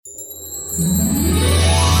Welcome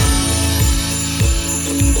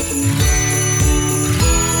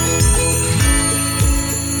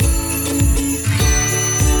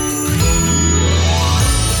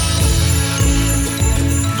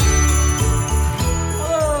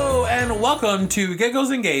to Giggles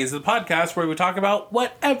and Gays, the podcast where we talk about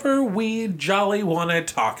whatever we jolly want to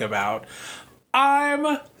talk about.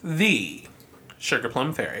 I'm the Sugar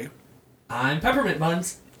Plum Fairy. I'm Peppermint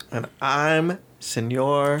Buns. And I'm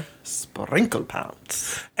Senor Sprinkle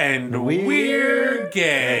Pounce. And we're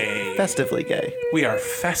gay. Festively gay. We are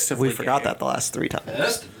festively gay. We forgot that the last 3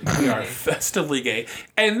 times. We are festively gay.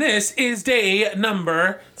 And this is day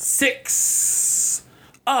number 6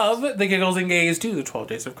 of the Giggles and Gays do the 12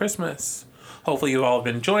 Days of Christmas. Hopefully you all have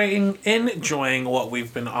been enjoying what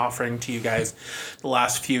we've been offering to you guys the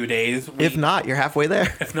last few days. If not, you're halfway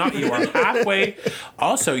there. If not, you are halfway.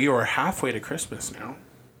 Also, you are halfway to Christmas now.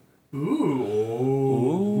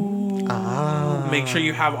 Ooh. Make sure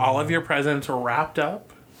you have all of your presents wrapped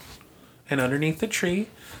up and underneath the tree.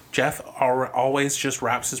 Jeff always just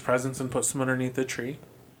wraps his presents and puts them underneath the tree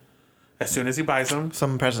as soon as he buys them.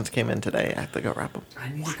 Some presents came in today. I have to go wrap them. I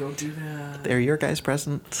need to go do that. They're your guys'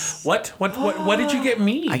 presents. What did you get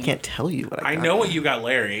me? I can't tell you what I got. I know what you got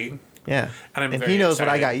Larry. Yeah. And he knows excited.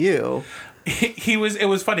 what I got you. It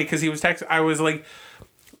was funny because he was texting. I was like,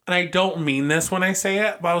 and I don't mean this when I say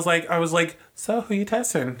it, but I was like, so who you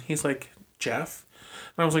texting? He's like, Jeff.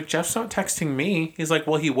 And I was like, Jeff's not texting me. He's like,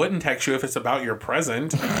 well, he wouldn't text you if it's about your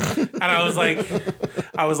present. And I was like,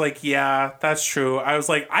 yeah, that's true. I was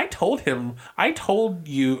like, I told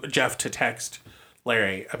you, Jeff, to text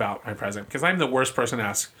Larry about my present because I'm the worst person to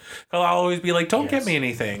ask. Because I'll always be like, don't get me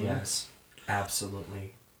anything. Yes,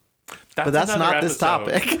 absolutely. But that's not this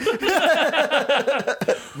topic.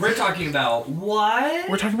 We're talking about what?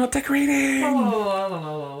 We're talking about decorating.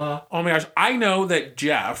 Oh my gosh. I know that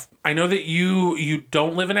Jeff, you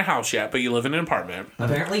don't live in a house yet, but you live in an apartment.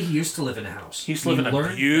 Apparently he used to live in a house. He used to live in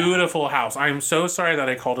a beautiful house. I'm so sorry that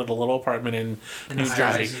I called it a little apartment in New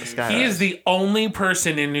Jersey. He is the only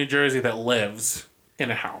person in New Jersey that lives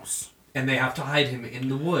in a house. And they have to hide him in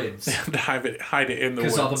the woods. They have to hide it in the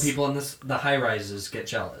woods. Because all the people in the high-rises get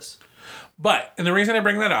jealous. But, and the reason I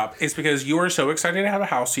bring that up is because you are so excited to have a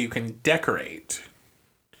house so you can decorate.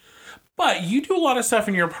 But you do a lot of stuff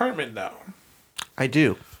in your apartment, though. I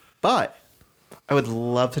do. But I would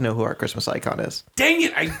love to know who our Christmas icon is. Dang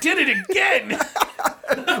it, I did it again!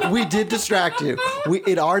 We did distract you.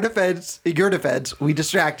 In your defense, we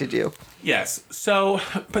distracted you. Yes. So,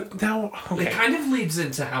 but now, okay. It kind of leads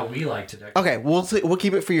into how we like to decorate. Okay, we'll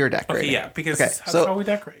keep it for your decorating. Okay, yeah, because that's how we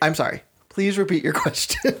decorate. I'm sorry. Please repeat your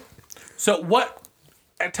question. So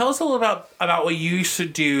tell us a little about what you used to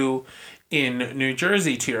do in New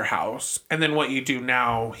Jersey to your house, and then what you do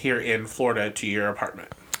now here in Florida to your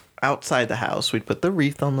apartment. Outside the house, we'd put the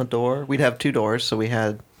wreath on the door. We'd have 2 doors, so we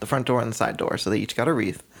had the front door and the side door, so they each got a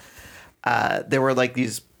wreath. There were like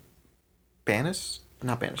these columns,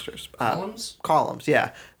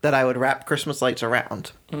 yeah, that I would wrap Christmas lights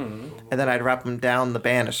around, and then I'd wrap them down the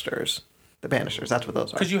banisters. That's what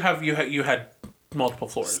those are. Because you had multiple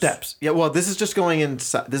floors. Steps. Yeah. Well, this is just going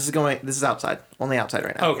inside. This is outside. Only outside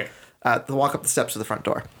right now. Okay. To walk up the steps to the front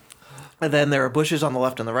door. And then there are bushes on the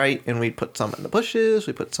left and the right, and we'd put some in the bushes.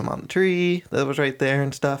 We put some on the tree that was right there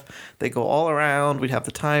and stuff. They go all around. We'd have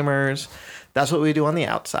the timers. That's what we do on the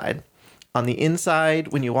outside. On the inside,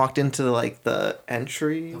 when you walked into the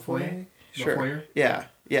entry, the foyer. Sure. The foyer? Yeah,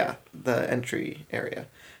 the entry area.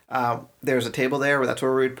 There's a table there. That's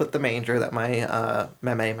where we'd put the manger that my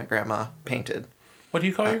my grandma, painted. What do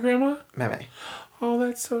you call your grandma? Meme. Oh,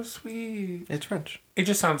 that's so sweet. It's French. It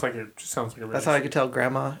just sounds like a really That's how I could tell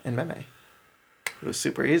grandma and meme. It was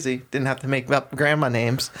super easy. Didn't have to make up grandma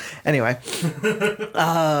names. Anyway.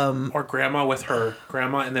 Or grandma with her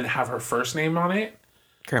grandma and then have her first name on it.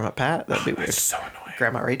 Grandma Pat? That'd be weird. That's so annoying.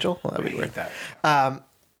 Grandma Rachel? Well, that'd be weird. That.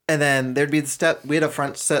 And then there'd be the step. We had a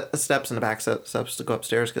front set of steps and a back set of steps to go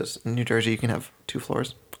upstairs because in New Jersey you can have 2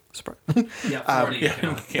 floors.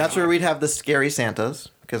 Yeah, that's where we'd have the scary Santas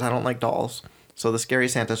because I don't like dolls. So the scary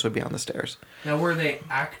Santas would be on the stairs. Now, were they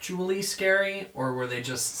actually scary or were they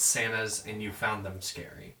just Santas and you found them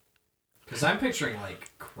scary? Because I'm picturing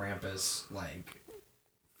Krampus,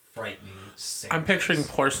 frightening Santas. I'm picturing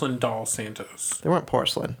porcelain doll Santas. They weren't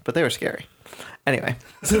porcelain, but they were scary. Anyway.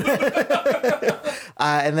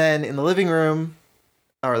 And then in the living room,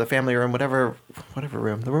 or the family room, whatever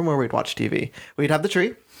room, the room where we'd watch TV, we'd have the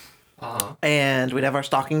tree. Uh-huh. And we'd have our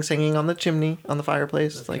stockings hanging on the chimney, on the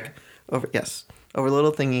fireplace. Okay. Over a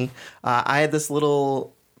little thingy. I had this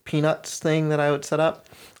little peanuts thing that I would set up.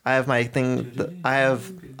 I have my thing. I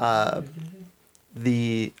have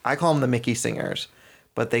I call them the Mickey Singers,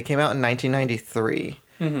 but they came out in 1993.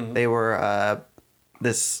 They were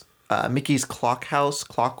this Mickey's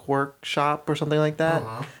Clockwork Shop or something like that.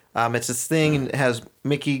 It's this thing. It has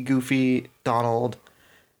Mickey, Goofy, Donald,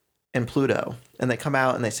 and Pluto, and they come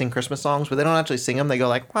out and they sing Christmas songs, but they don't actually sing them. They go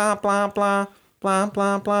like blah blah blah blah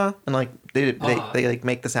blah blah, and like they like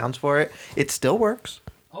make the sounds for it. It still works,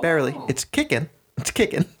 barely. It's kicking. It's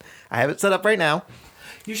kicking. I have it set up right now.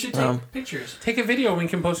 You should take pictures. Take a video and we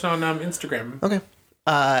can post it on Instagram. Okay.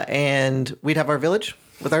 And we'd have our village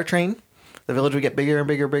with our train. The village would get bigger and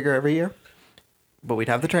bigger and bigger every year, but we'd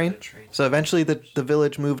have the train. So eventually the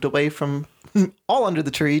village moved away from all under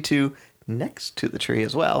the tree to next to the tree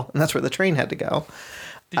as well, and that's where the train had to go.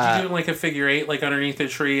 Did you do like a figure 8, like underneath the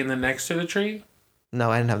tree and then next to the tree? No,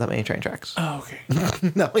 I didn't have that many train tracks. Oh, okay.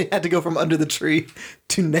 No, we had to go from under the tree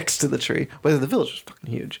to next to the tree. But the village was fucking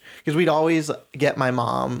huge because we'd always get my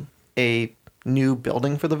mom a new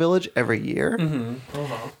building for the village every year,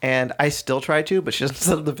 and I still try to, but she doesn't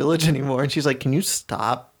set up the village anymore. And she's like, "Can you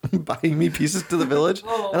stop buying me pieces to the village?"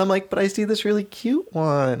 And I'm like, "But I see this really cute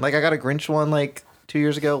one. Like I got a Grinch one like 2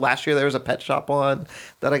 years ago. Last year there was a pet shop one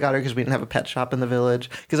that I got her because we didn't have a pet shop in the village.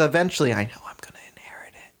 Because eventually I know I'm gonna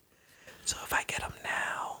inherit it. So if I get them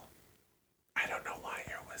now, I don't know why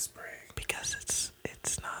you're whispering. because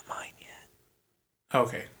it's not mine yet.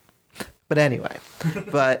 Okay. But anyway,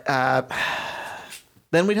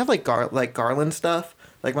 then we'd have like garland stuff.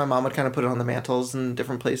 Like my mom would kind of put it on the mantles and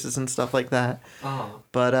different places and stuff like that.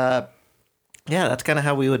 But yeah, that's kind of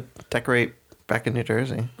how we would decorate back in New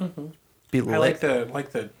Jersey. Be lit. I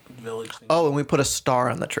like the village thing. Oh, and we put a star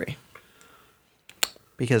on the tree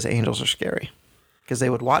because angels are scary. Because they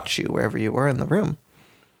would watch you wherever you were in the room,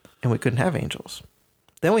 and we couldn't have angels.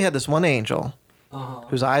 Then we had this one angel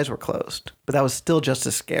whose eyes were closed, but that was still just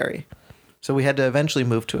as scary. So we had to eventually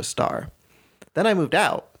move to a star. Then I moved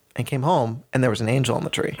out and came home, and there was an angel on the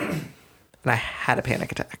tree, and I had a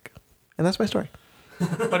panic attack. And that's my story.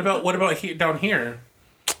 What about down here?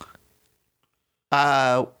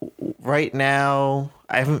 Right now,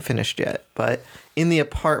 I haven't finished yet, but in the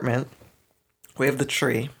apartment, we have the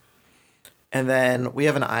tree, and then we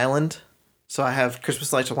have an island. So I have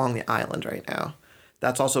Christmas lights along the island right now.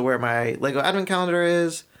 That's also where my Lego Advent Calendar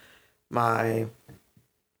is, my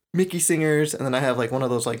Mickey Singers, and then I have like one of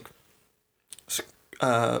those like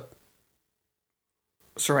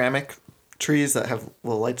ceramic trees that have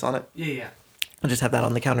little lights on it. Yeah. I just have that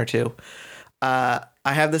on the counter too. I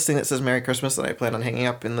have this thing that says Merry Christmas that I plan on hanging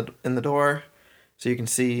up in the door so you can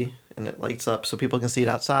see, and it lights up so people can see it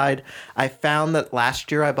outside. I found that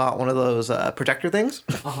last year I bought one of those projector things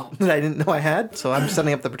that I didn't know I had, so I'm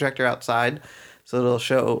setting up the projector outside so it'll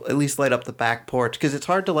show, at least light up the back porch, because it's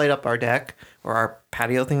hard to light up our deck or our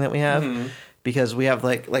patio thing that we have because we have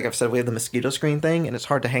like I've said, we have the mosquito screen thing, and it's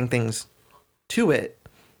hard to hang things to it,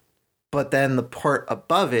 but then the part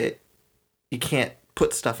above it you can't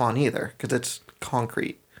put stuff on either because it's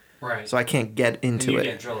concrete. Right. So I can't get into it. You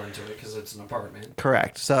can't drill into it because it's an apartment.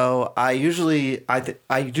 Correct. So I usually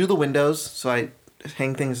I do the windows, so I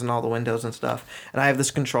hang things in all the windows and stuff. And I have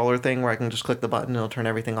this controller thing where I can just click the button and it'll turn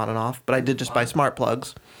everything on and off. But I did just buy smart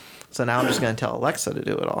plugs, so now I'm just gonna tell Alexa to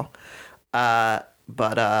do it all.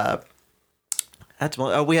 But that's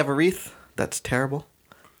we have a wreath that's terrible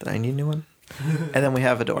that I need a new one, and then we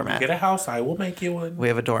have a doormat. Get a house, I will make you one. We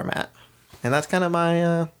have a doormat, and that's kind of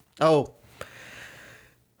my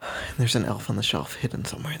there's an elf on the shelf hidden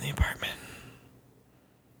somewhere in the apartment.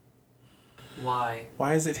 Why?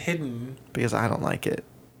 Why is it hidden? Because I don't like it.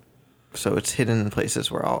 So it's hidden in places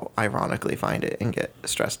where I'll ironically find it and get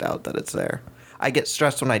stressed out that it's there. I get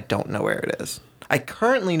stressed when I don't know where it is. I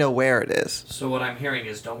currently know where it is. So what I'm hearing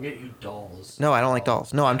is don't get you dolls. No, I don't like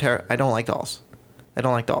dolls. No, I don't like dolls. I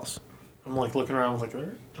don't like dolls. I'm like looking around, like, are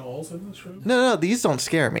there dolls in this room? No, these don't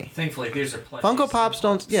scare me. Thankfully, these are plushies. Funko Pops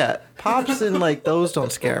don't, Pops and like those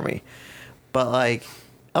don't scare me. But like,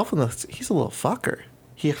 he's a little fucker.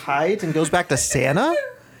 He hides and goes back to Santa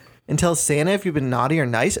and tells Santa if you've been naughty or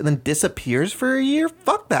nice, and then disappears for a year.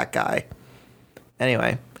 Fuck that guy.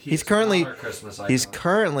 Anyway, he's currently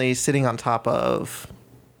sitting on top of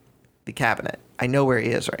the cabinet. I know where he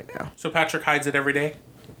is right now. So Patrick hides it every day?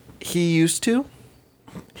 He used to.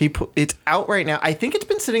 It's out right now. I think it's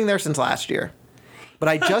been sitting there since last year. But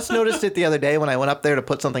I just noticed it the other day when I went up there to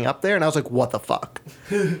put something up there, and I was like, what the fuck?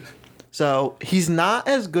 So he's not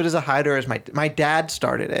as good as a hider as my dad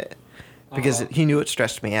started it because he knew it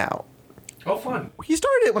stressed me out. Oh, fun. He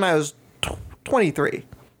started it when I was 23.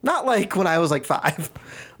 Not like when I was like 5.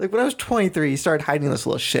 Like when I was 23, he started hiding this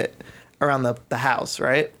little shit around the house,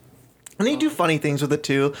 right? And he'd do funny things with it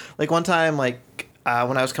too. Like one time, like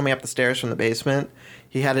when I was coming up the stairs from the basement,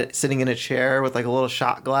 he had it sitting in a chair with like a little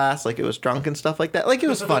shot glass, like it was drunk and stuff like that. Like it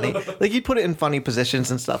was funny. Like he'd put it in funny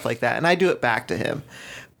positions and stuff like that, and I do it back to him.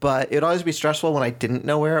 But it'd always be stressful when I didn't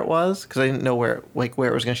know where it was because I didn't know where it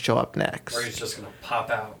was going to show up next. Or he's just gonna pop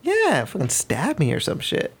out. Yeah, fucking stab me or some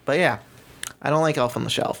shit. But yeah, I don't like Elf on the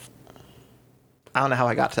Shelf. I don't know how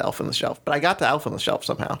I got to Elf on the Shelf, but I got to Elf on the Shelf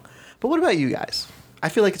somehow. But what about you guys? I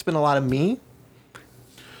feel like it's been a lot of me,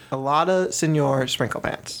 a lot of Senor Sprinkle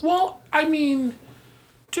Pants. Well, I mean,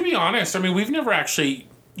 to be honest, I mean, we've never actually.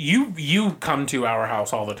 You come to our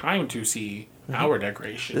house all the time to see our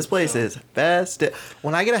decorations. This place is best.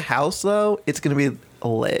 When I get a house though, it's gonna be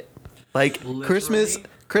lit, like Literally?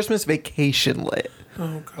 Christmas vacation lit.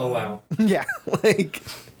 Oh, God. Oh wow. Yeah, like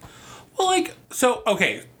Well, like, so,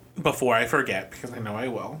 okay, before I forget, because I know I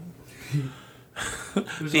will,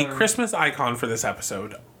 the Christmas icon for this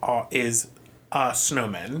episode is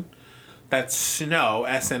snowmen. That's snow,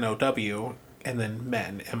 S-N-O-W, and then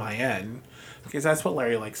men, M-I-N, because that's what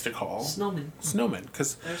Larry likes to call Snowmen. snowmen.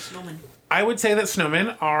 Because They're snowmen. I would say that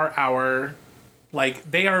snowmen are our,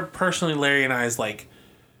 like, they are personally Larry and I's, like,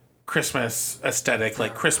 Christmas aesthetic,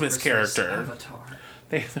 like, Christmas character. Avatar.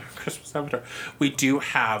 They're Christmas avatar. We do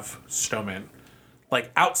have snowmen.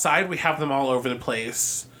 Like outside, we have them all over the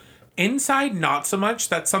place. Inside, not so much.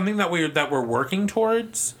 That's something that we're working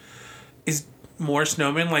towards. Is more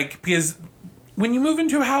snowmen. Like because when you move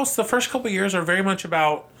into a house, the first couple of years are very much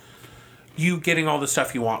about you getting all the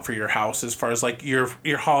stuff you want for your house. As far as like your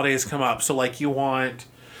holidays come up, so like you want.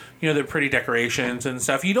 The pretty decorations and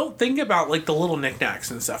stuff. You don't think about like the little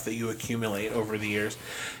knickknacks and stuff that you accumulate over the years.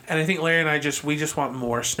 And I think Larry and I we just want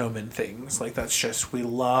more snowman things. Like that's just, we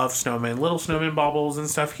love snowmen, little snowman baubles and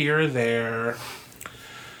stuff here or there.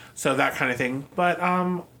 So that kind of thing. But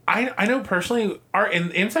I know personally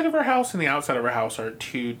inside of our house and the outside of our house are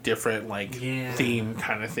two different theme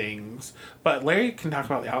kind of things. But Larry can talk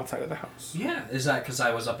about the outside of the house. Yeah, is that because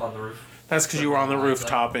I was up on the roof? That's because you were on the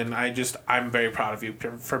rooftop, and I'm very proud of you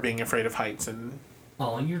for being afraid of heights and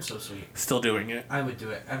Oh, you're so sweet. still doing it. I would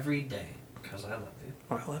do it every day because I love you.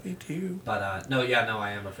 I love you too. But I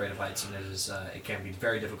am afraid of heights, and it can be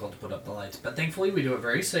very difficult to put up the lights. But thankfully, we do it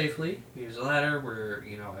very safely. We use a ladder.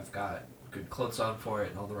 I've got good clothes on for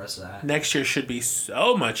it and all the rest of that. Next year should be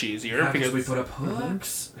so much easier because we put up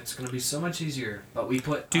hooks. It's going to be so much easier. But we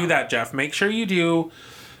do that, Jeff. Make sure you do.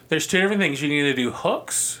 There's two different things. You need to do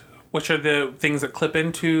hooks, which are the things that clip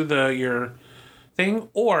into your thing,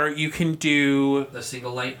 or you can do the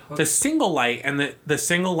single light hook. The single light, and the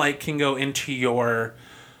single light can go into your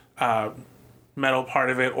metal part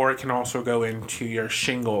of it, or it can also go into your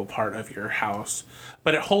shingle part of your house.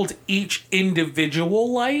 But it holds each individual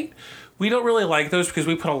light. We don't really like those because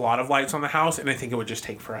we put a lot of lights on the house, and I think it would just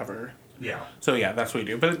take forever. Yeah. So yeah, that's what we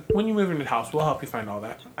do. But when you move into the house, we'll help you find all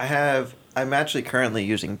that. I'm actually currently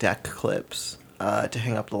using deck clips to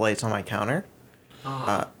hang up the lights on my counter.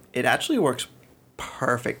 It actually works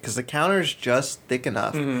perfect because the counter's just thick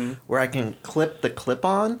enough where I can clip the clip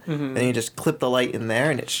on and you just clip the light in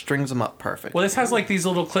there and it strings them up perfect. Well, this has like these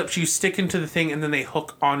little clips you stick into the thing and then they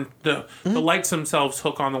hook on the lights themselves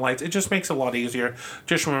hook on the lights. It just makes it a lot easier.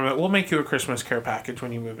 Just remember, we'll make you a Christmas care package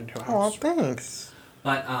when you move into a house. Oh, thanks.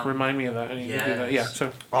 But remind me of that. I need to do that. Yeah.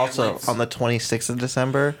 So also on the 26th of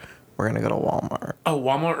December, we're gonna go to Walmart. Oh,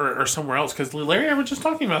 Walmart or somewhere else because Larry and I were just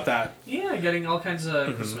talking about that. Yeah, getting all kinds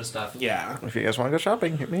of Christmas stuff. Yeah. If you guys want to go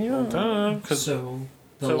shopping, hit me up. So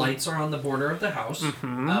the lights are on the border of the house.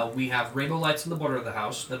 We have rainbow lights on the border of the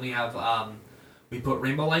house. Then we have we put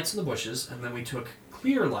rainbow lights in the bushes, and then we took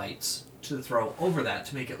clear lights to throw over that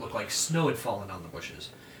to make it look like snow had fallen on the bushes.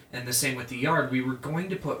 And the same with the yard. We were going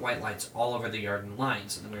to put white lights all over the yard in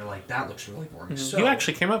lines, and then we were like, that looks really boring. So you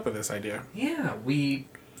actually came up with this idea. Yeah, we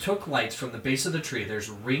took lights from the base of the tree. There's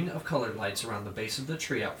a ring of colored lights around the base of the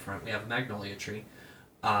tree out front. We have a magnolia tree.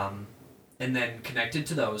 And then connected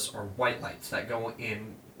to those are white lights that go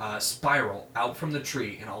in spiral out from the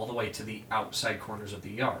tree and all the way to the outside corners of the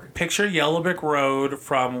yard. Picture Yellow Brick Road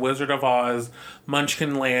from Wizard of Oz,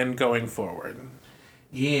 Munchkin Land going forward.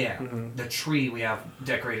 Yeah, the tree we have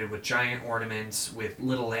decorated with giant ornaments, with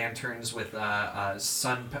little lanterns, with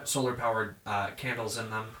solar powered candles in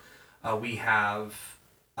them. We have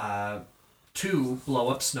 2 blow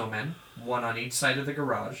up snowmen, one on each side of the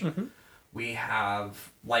garage. We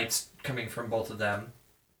have lights coming from both of them,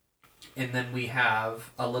 and then we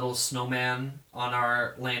have a little snowman on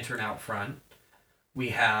our lantern out front. We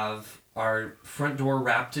have our front door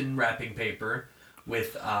wrapped in wrapping paper,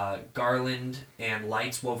 with garland and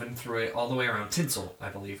lights woven through it all the way around. Tinsel, I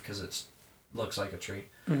believe, because it looks like a tree.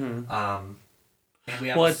 And we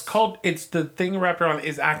have it's the thing wrapped around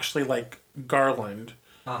is actually like garland,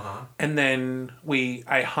 Uh-huh. and then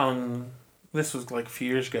I hung. This was like a few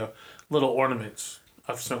years ago. Little ornaments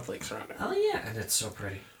of snowflakes around it. Oh yeah, and it's so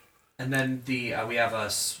pretty. And then we have a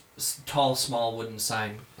tall, small wooden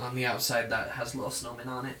sign on the outside that has little snowmen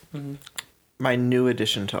on it. Mm-hmm. My new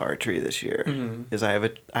addition to our tree this year is I have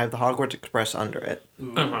the Hogwarts Express under it,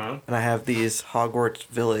 Uh-huh. and I have these Hogwarts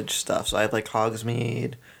Village stuff. So I have like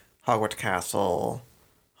Hogsmeade, Hogwarts Castle,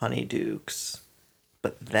 Honeydukes,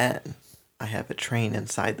 but then I have a train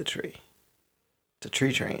inside the tree. It's a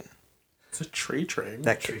tree train. It's a tree train.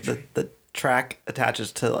 That Tree the, train. the track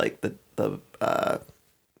attaches to like the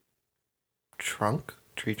trunk,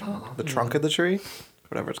 tree trunk, Oh. the trunk of the tree,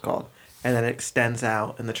 whatever it's called, and then it extends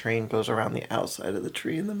out, and the train goes around the outside of the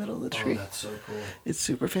tree in the middle of the Oh, tree. that's so cool. It's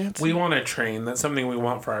super fancy. We want a train. That's something we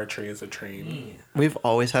want for our tree is a train. Yeah. We've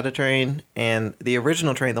always had a train, and the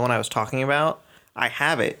original train, the one I was talking about, I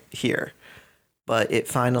have it here, but it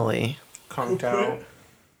finally. Conked out.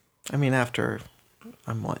 I mean, after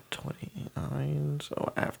I'm 29,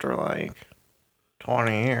 so after like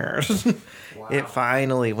 20 years. Wow. It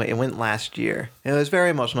finally went. It went last year. It was very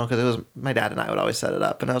emotional because it was my dad and I would always set it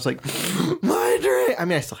up, and I was like, my dream. I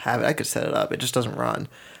mean, I still have it. I could set it up. It just doesn't run.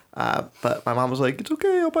 But my mom was like, it's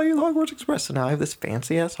okay. I'll buy you the Hogwarts Express. So now I have this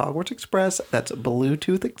fancy ass Hogwarts Express that's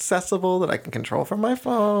Bluetooth accessible that I can control from my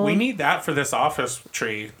phone. We need that for this office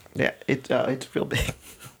tree. Yeah, it's real big.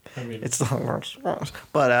 I mean, It's the Hogwarts Express.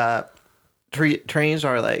 But trains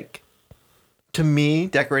are like, to me,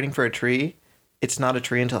 decorating for a tree. It's not a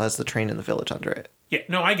tree until it has the train in the village under it. yeah.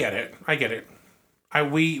 No, I get it.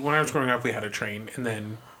 When I was growing up, we had a train, and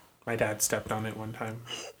then my dad stepped on it one time.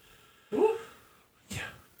 Yeah,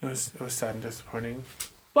 it was sad and disappointing.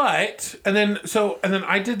 But and then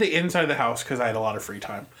I did the inside of the house because I had a lot of free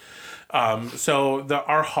time. So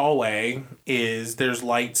our hallway there's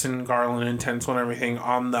lights and garland and tinsel and everything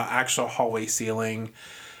on the actual hallway ceiling,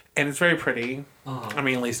 and it's very pretty. Uh-huh. I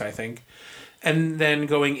mean, at least I think. And then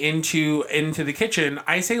going into the kitchen,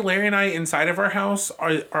 I say Larry and I inside of our house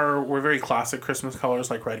we're very classic Christmas colors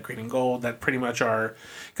like red, green, and gold. That pretty much are,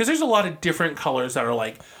 because there's a lot of different colors that are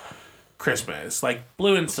like Christmas, like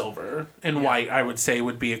blue and silver and white. I would say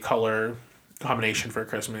would be a color combination for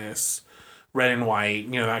Christmas. Red and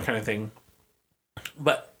white, that kind of thing.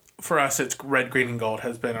 But for us, it's red, green, and gold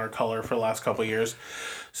has been our color for the last couple of years.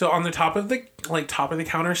 So on the top of the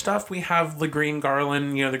counter stuff, we have the green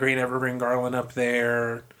garland, the green evergreen garland up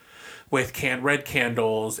there with red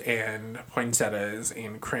candles and poinsettias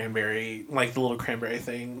and cranberry, like the little cranberry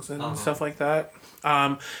things and stuff like that.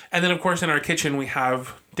 And then, of course, in our kitchen, we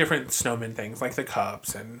have different snowman things like the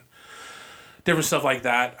cups and different stuff like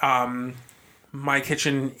that. My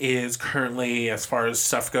kitchen is currently, as far as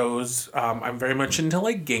stuff goes, I'm very much into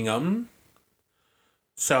like gingham.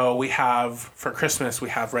 So for Christmas, we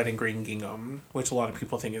have red and green gingham, which a lot of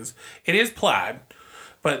people think it is plaid,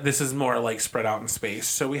 but this is more like spread out in space.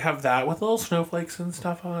 So we have that with little snowflakes and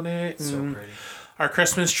stuff on it. So And pretty. our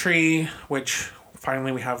Christmas tree, which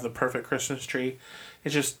finally we have the perfect Christmas tree.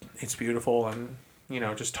 It's beautiful and,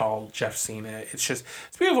 just tall. Jeff's seen it. It's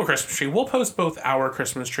a beautiful Christmas tree. We'll post both our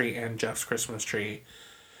Christmas tree and Jeff's Christmas tree.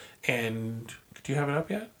 And do you have it up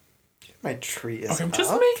yet? My tree is Okay, I'm up.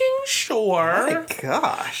 just making sure. My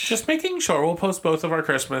gosh. Just making sure. We'll post both of our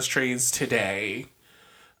Christmas trees today,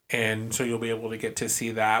 and so you'll be able to get to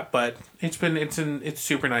see that. But it's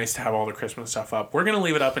super nice to have all the Christmas stuff up. We're gonna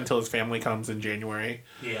leave it up until his family comes in January,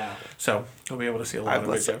 Yeah. so you'll be able to see a lot of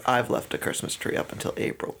it. Jeff. I've left a Christmas tree up until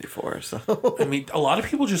April before, so I mean, a lot of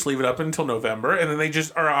people just leave it up until November, and then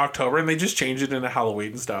or October, and they just change it into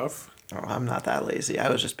Halloween stuff. Oh, I'm not that lazy. I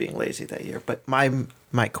was just being lazy that year. But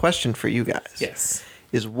my question for you guys Yes.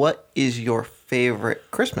 is, what is your favorite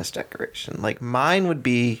Christmas decoration? Like, mine would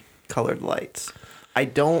be colored lights. I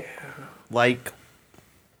don't like.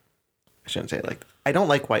 I shouldn't say it like. I don't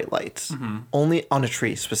like white lights. Only on a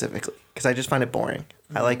tree specifically, because I just find it boring.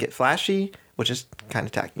 I like it flashy, which is kind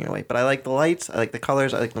of tacking away. But I like the lights. I like the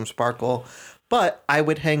colors. I like them sparkle. But I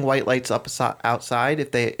would hang white lights up outside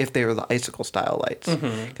if they were the icicle style lights.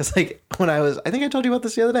 Because like when I think I told you about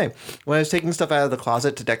this the other day. When I was taking stuff out of the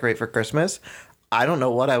closet to decorate for Christmas, I don't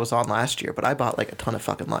know what I was on last year, but I bought like a ton of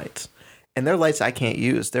fucking lights. And they're lights I can't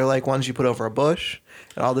use. They're like ones you put over a bush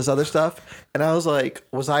and all this other stuff. And I was like,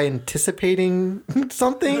 was I anticipating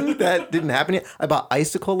something that didn't happen yet? I bought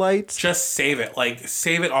icicle lights. Just save it. Like,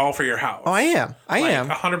 save it all for your house. Oh, I am. I am.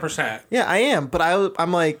 100%. Yeah, I am. But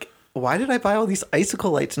I'm like, why did I buy all these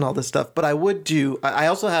icicle lights and all this stuff? But I would do. I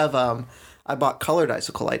also have. I bought colored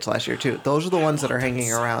icicle lights last year too. Those are the ones that are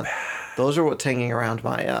hanging around. Those are what's hanging around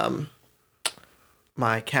my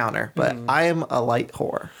my counter, but I am a light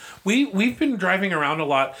whore. We've been driving around a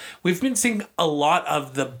lot. We've been seeing a lot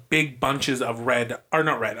of the big bunches of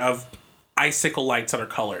of icicle lights that are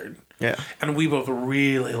colored. Yeah. And we both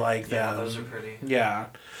really like them. Yeah, those are pretty. Yeah.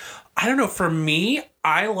 I don't know. For me,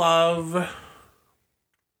 I love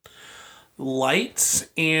lights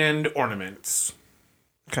and ornaments.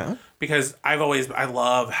 Okay. Because I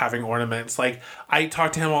love having ornaments. Like, I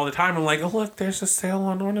talk to him all the time. I'm like, oh, look, there's a sale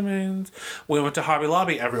on ornaments. We went to Hobby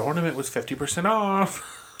Lobby. Every ornament was 50%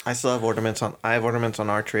 off. I still have ornaments on. I have ornaments on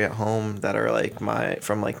our tree at home that are like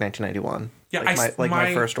from 1991. Yeah,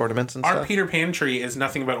 my first ornaments and our stuff. Peter Pan tree is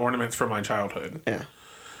nothing but ornaments from my childhood. Yeah.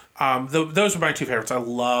 Those are my two favorites. I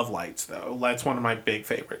love lights, though. Lights one of my big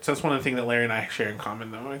favorites. That's one of the things that Larry and I share in common,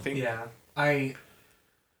 though. I think. Yeah,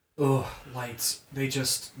 lights. They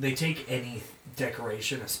take any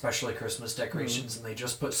decoration, especially Christmas decorations, and they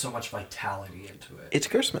just put so much vitality into it. It's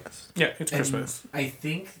Christmas. Yeah, it's Christmas. I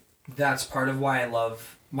think that's part of why I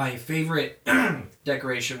love my favorite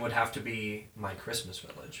decoration would have to be my Christmas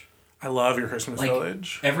village. I love your Christmas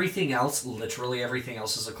village. Everything else, literally everything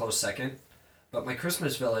else, is a close second. But my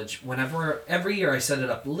Christmas village, every year I set it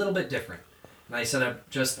up a little bit different. And I set up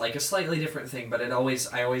just like a slightly different thing, but I always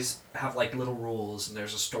have like little rules and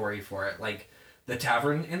there's a story for it. Like the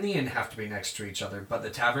tavern and the inn have to be next to each other, but the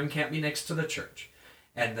tavern can't be next to the church.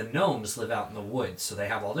 And the gnomes live out in the woods, so they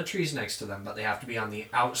have all the trees next to them, but they have to be on the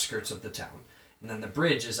outskirts of the town. And then the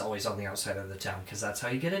bridge is always on the outside of the town, because that's how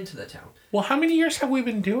you get into the town. Well, how many years have we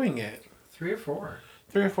been doing it? 3 or 4.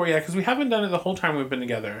 3 or 4, yeah, because we haven't done it the whole time we've been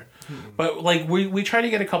together. But, like, we try to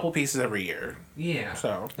get a couple pieces every year. Yeah.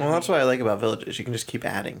 So. Well, that's what I like about villages. You can just keep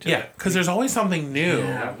adding to it. Yeah, because there's always something new.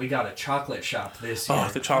 Yeah, we got a chocolate shop this year. Oh,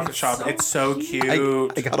 the chocolate shop. It's so cute.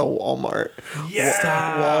 I got a Walmart.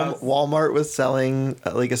 Yeah. Walmart was selling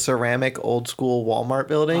like a ceramic old school Walmart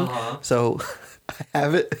building. Uh-huh. So I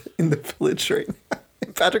have it in the village right now.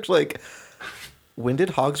 And Patrick's like, when did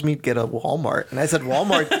Hogsmeade get a Walmart? And I said,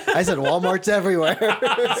 Walmart's everywhere.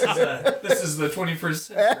 This is the 21st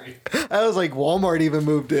century. I was like, Walmart even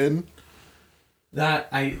moved in. But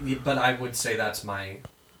I would say that's my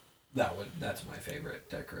favorite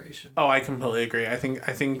decoration. Oh, I completely agree. I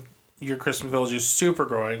think your Christmas village is super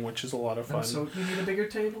growing, which is a lot of fun. So you need a bigger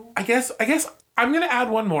table? I guess I'm gonna add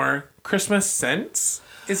one more. Christmas scents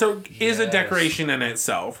is a decoration in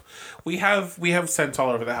itself. We have scents all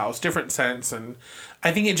over the house, different scents, and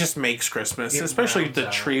I think it just makes Christmas, especially the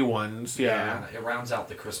tree ones. Yeah, it rounds out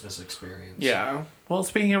the Christmas experience. Yeah. Well,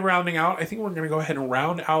 speaking of rounding out, I think we're gonna go ahead and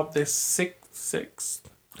round out this sixth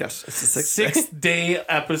Yes, it's the sixth day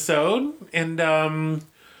episode, and I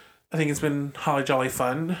think it's been holly jolly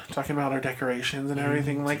fun talking about our decorations and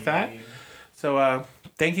everything like that. So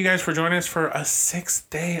thank you guys for joining us for a 6th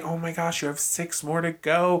day. Oh my gosh, you have 6 more to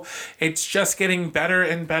go. It's just getting better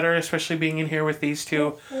and better, especially being in here with these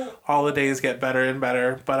two. All the days get better and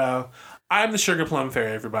better. But I'm the Sugar Plum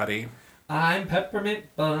Fairy, everybody. I'm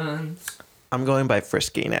Peppermint Buns. I'm going by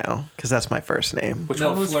Frisky now, because that's my first name. Which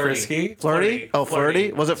one was Flirty. Frisky? Flirty? Oh,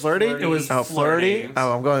 Flirty? Was it Flirty? Flirty. It was Flirty? Flirty.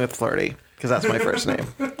 Oh, I'm going with Flirty, because that's my first name.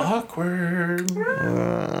 Awkward.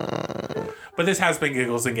 But this has been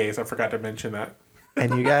Giggles and Gays. I forgot to mention that.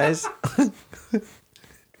 And you guys,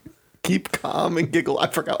 keep calm and giggle. I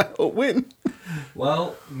forgot how to win.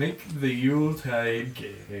 Well, make the Yuletide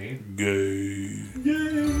gay. Gay.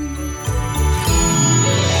 Yay!